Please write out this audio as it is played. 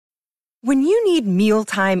When you need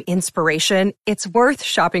mealtime inspiration, it's worth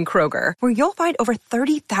shopping Kroger, where you'll find over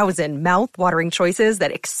 30,000 mouth-watering choices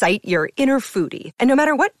that excite your inner foodie. And no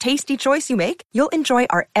matter what tasty choice you make, you'll enjoy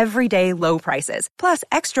our everyday low prices, plus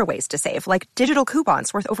extra ways to save, like digital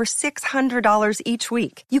coupons worth over $600 each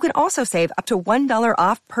week. You can also save up to $1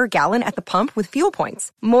 off per gallon at the pump with fuel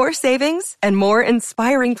points. More savings and more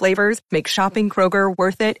inspiring flavors make shopping Kroger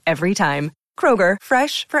worth it every time. Kroger,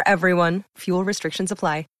 fresh for everyone. Fuel restrictions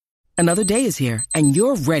apply. Another day is here, and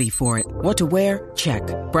you're ready for it. What to wear? Check.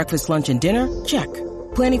 Breakfast, lunch, and dinner? Check.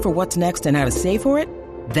 Planning for what's next and how to save for it?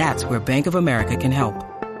 That's where Bank of America can help.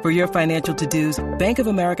 For your financial to-dos, Bank of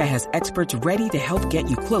America has experts ready to help get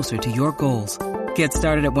you closer to your goals. Get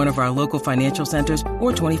started at one of our local financial centers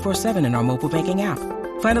or 24/7 in our mobile banking app.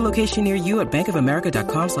 Find a location near you at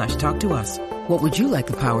bankofamerica.com/talktous. What would you like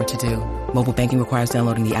the power to do? Mobile banking requires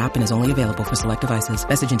downloading the app and is only available for select devices.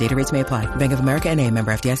 Message and data rates may apply. Bank of America N.A.,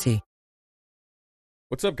 member FDIC.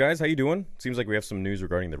 What's up, guys? How you doing? Seems like we have some news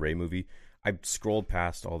regarding the Ray movie. I scrolled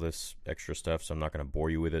past all this extra stuff, so I'm not going to bore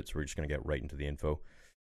you with it, so we're just going to get right into the info.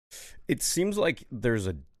 It seems like there's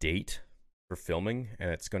a date for filming,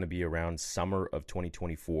 and it's going to be around summer of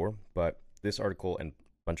 2024, but this article and a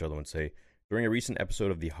bunch of other ones say, during a recent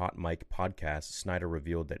episode of the Hot Mic podcast, Snyder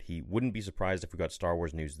revealed that he wouldn't be surprised if we got Star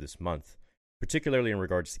Wars news this month, particularly in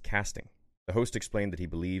regards to casting. The host explained that he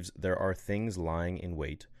believes there are things lying in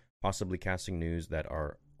wait, possibly casting news that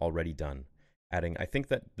are already done, adding, I think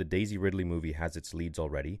that the Daisy Ridley movie has its leads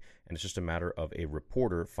already, and it's just a matter of a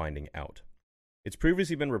reporter finding out. It's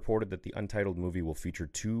previously been reported that the untitled movie will feature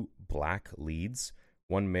 2 black leads,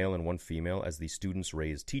 one male and one female, as the students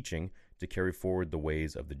Rey is teaching to carry forward the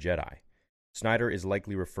ways of the Jedi. Snyder is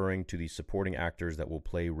likely referring to the supporting actors that will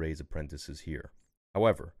play Rey's apprentices here.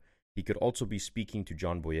 However, he could also be speaking to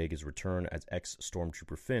John Boyega's return as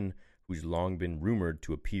ex-Stormtrooper Finn, who's long been rumored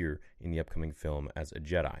to appear in the upcoming film as a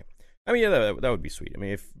Jedi. I mean, yeah, that would be sweet. I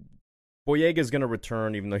mean, if Boyega's going to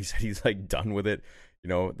return, even though he said he's like done with it, you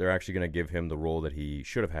know, they're actually going to give him the role that he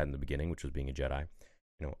should have had in the beginning, which was being a Jedi.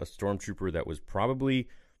 You know, a Stormtrooper that was probably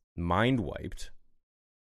mind-wiped,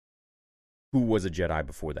 who was a Jedi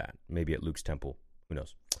before that, maybe at Luke's temple, who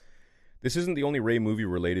knows. This isn't the only Rey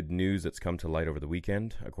movie-related news that's come to light over the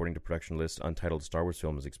weekend. According to production lists, Untitled Star Wars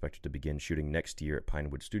film is expected to begin shooting next year at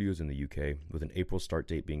Pinewood Studios in the UK, with an April start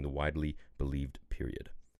date being the widely believed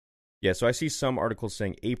period. Yeah, so I see some articles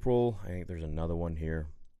saying April. I think there's another one here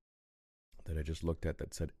that I just looked at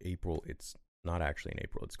that said April. It's not actually in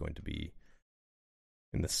April. It's going to be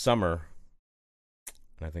in the summer.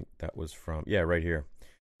 And I think that was from, yeah, right here.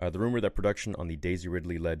 The rumor that production on the Daisy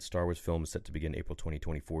Ridley-led Star Wars film is set to begin April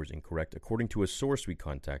 2024 is incorrect. According to a source we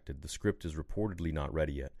contacted, the script is reportedly not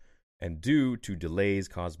ready yet. And due to delays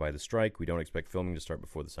caused by the strike, we don't expect filming to start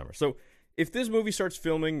before the summer. So if this movie starts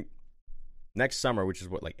filming next summer, which is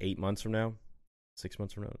what, like 8 months from now? 6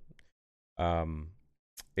 months from now?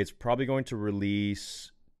 It's probably going to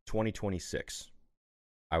release 2026,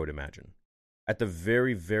 I would imagine. At the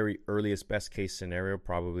very, very earliest, best case scenario,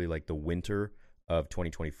 probably like the winter of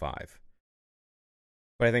 2025.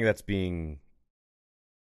 But I think that's being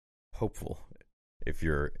hopeful if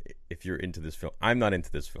you're into this film. I'm not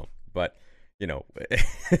into this film, but you know,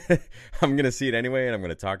 I'm going to see it anyway, and I'm going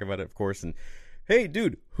to talk about it, of course. And hey,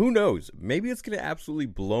 dude, who knows? Maybe it's going to absolutely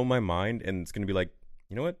blow my mind, and it's going to be like,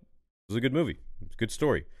 you know what? It was a good movie. It's a good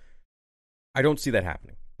story. I don't see that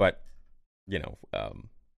happening, but you know,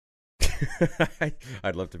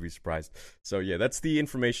 I'd love to be surprised. So yeah, that's the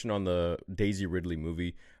information on the Daisy Ridley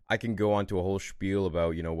movie. I can go on to a whole spiel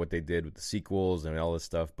about, you know, what they did with the sequels and all this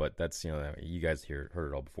stuff, but that's, you know, you guys heard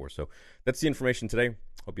it all before. So that's the information today.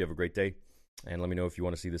 Hope you have a great day, and let me know if you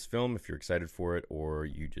want to see this film, if you're excited for it, or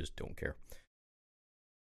you just don't care.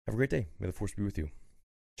 Have a great day. May the Force be with you.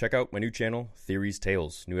 Check out my new channel, Theories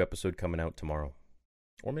Tales. New episode coming out tomorrow,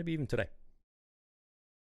 or maybe even today.